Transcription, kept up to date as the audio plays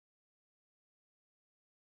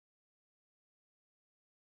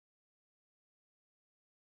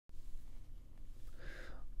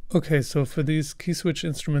Okay, so for these Keyswitch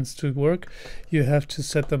instruments to work, you have to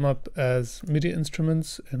set them up as MIDI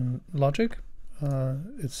instruments in Logic.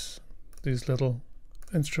 It's these little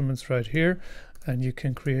instruments right here, and you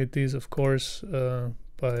can create these, of course,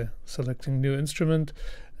 by selecting New Instrument,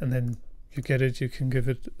 and then you get it. You can give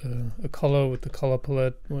it a color with the color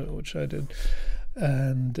palette, which I did,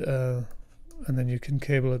 and then you can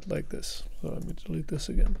cable it like this. So let me delete this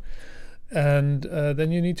again. And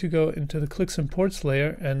then you need to go into the clicks and ports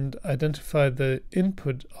layer and identify the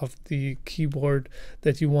input of the keyboard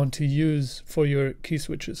that you want to use for your key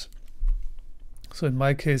switches. So in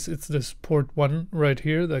my case, it's this port 1 right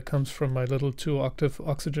here that comes from my little 2-octave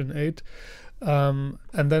Oxygen 8. And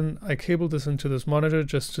then I cable this into this monitor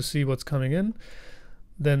just to see what's coming in.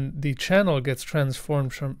 Then the channel gets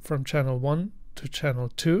transformed from channel 1 to channel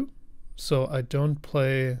 2. So I don't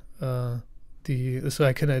play so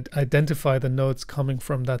I can identify the notes coming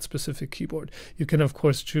from that specific keyboard. You can of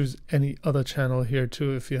course choose any other channel here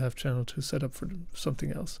too if you have channel 2 set up for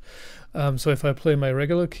something else. So if I play my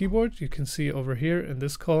regular keyboard, you can see over here in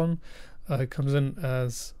this column, it comes in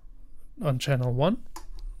as on channel 1,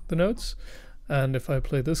 the notes, and if I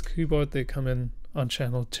play this keyboard, they come in on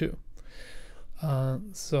channel 2.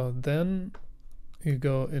 So then you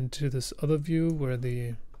go into this other view where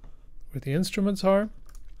the instruments are.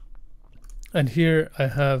 And here I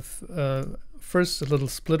have first a little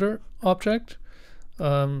splitter object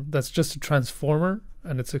that's just a transformer,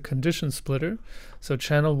 and it's a condition splitter. So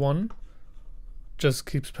channel 1 just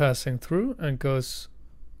keeps passing through and goes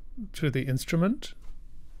to the instrument.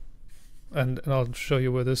 And I'll show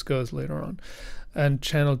you where this goes later on. And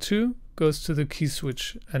channel 2 goes to the key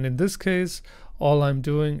switch. And in this case, all I'm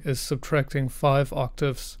doing is subtracting 5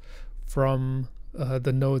 octaves from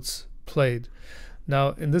the notes played. Now,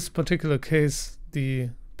 in this particular case,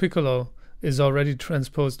 the piccolo is already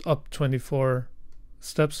transposed up 24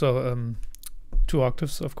 steps, so 2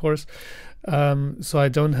 octaves, of course. So I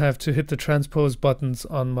don't have to hit the transpose buttons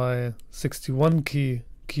on my 61 key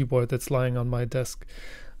keyboard that's lying on my desk.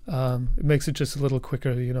 It makes it just a little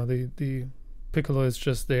quicker. You know, the piccolo is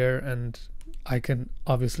just there, and I can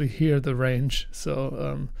obviously hear the range,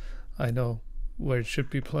 so I know where it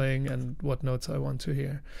should be playing and what notes I want to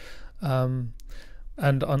hear.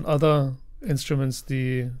 And on other instruments,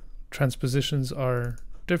 the transpositions are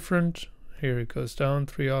different. Here it goes down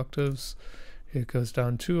 3 octaves. Here it goes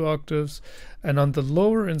down 2 octaves. And on the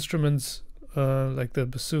lower instruments, like the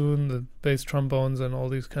bassoon, the bass trombones, and all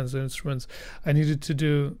these kinds of instruments, I needed to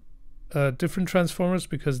do different transformers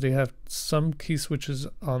because they have some key switches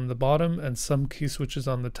on the bottom and some key switches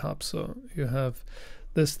on the top. So you have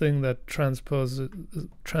this thing that transposes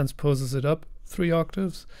it up 3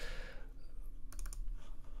 octaves.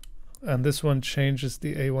 And this one changes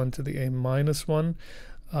the A1 to the A-1.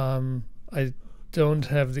 I don't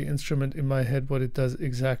have the instrument in my head what it does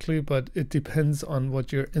exactly, but it depends on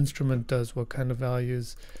what your instrument does, what kind of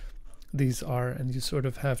values these are, and you sort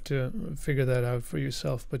of have to figure that out for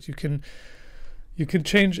yourself. But you can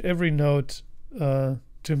change every note to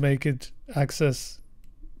make it access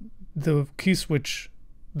the key switch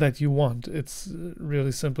that you want. It's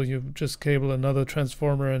really simple. You just cable another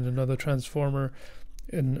transformer and another transformer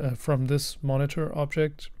from this monitor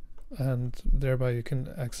object, and thereby you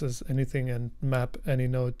can access anything and map any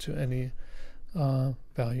node to any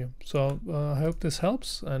value. So I hope this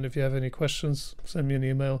helps, and if you have any questions, send me an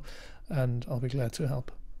email and I'll be glad to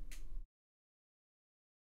help.